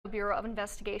Bureau of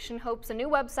Investigation hopes a new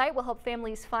website will help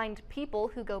families find people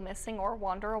who go missing or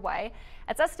wander away.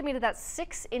 It's estimated that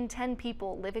 6 in 10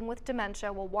 people living with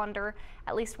dementia will wander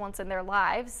at least once in their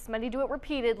lives. Many do it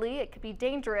repeatedly. It could be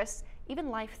dangerous, even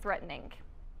life-threatening.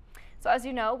 So as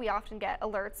you know, we often get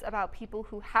alerts about people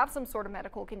who have some sort of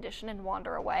medical condition and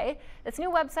wander away. This new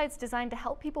website's designed to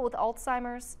help people with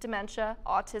Alzheimer's, dementia,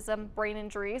 autism, brain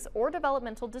injuries, or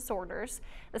developmental disorders.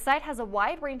 The site has a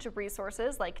wide range of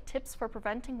resources like tips for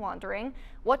preventing wandering,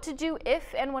 what to do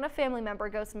if and when a family member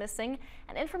goes missing,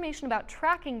 and information about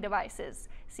tracking devices.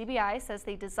 CBI says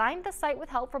they designed the site with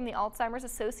help from the Alzheimer's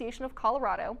Association of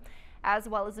Colorado, as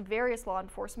well as various law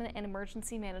enforcement and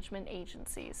emergency management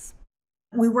agencies.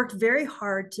 We worked very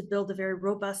hard to build a very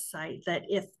robust site that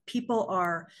if people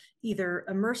are either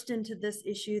immersed into this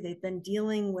issue, they've been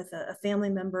dealing with a family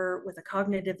member with a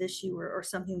cognitive issue or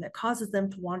something that causes them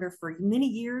to wander for many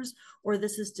years, or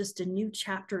this is just a new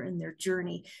chapter in their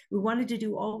journey. We wanted to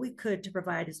do all we could to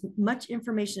provide as much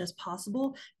information as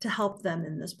possible to help them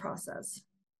in this process.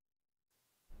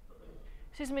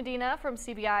 Susan Medina from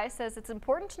CBI says it's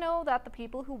important to know that the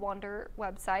People Who Wander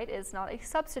website is not a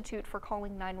substitute for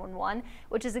calling 911,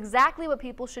 which is exactly what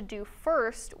people should do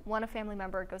first when a family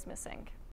member goes missing.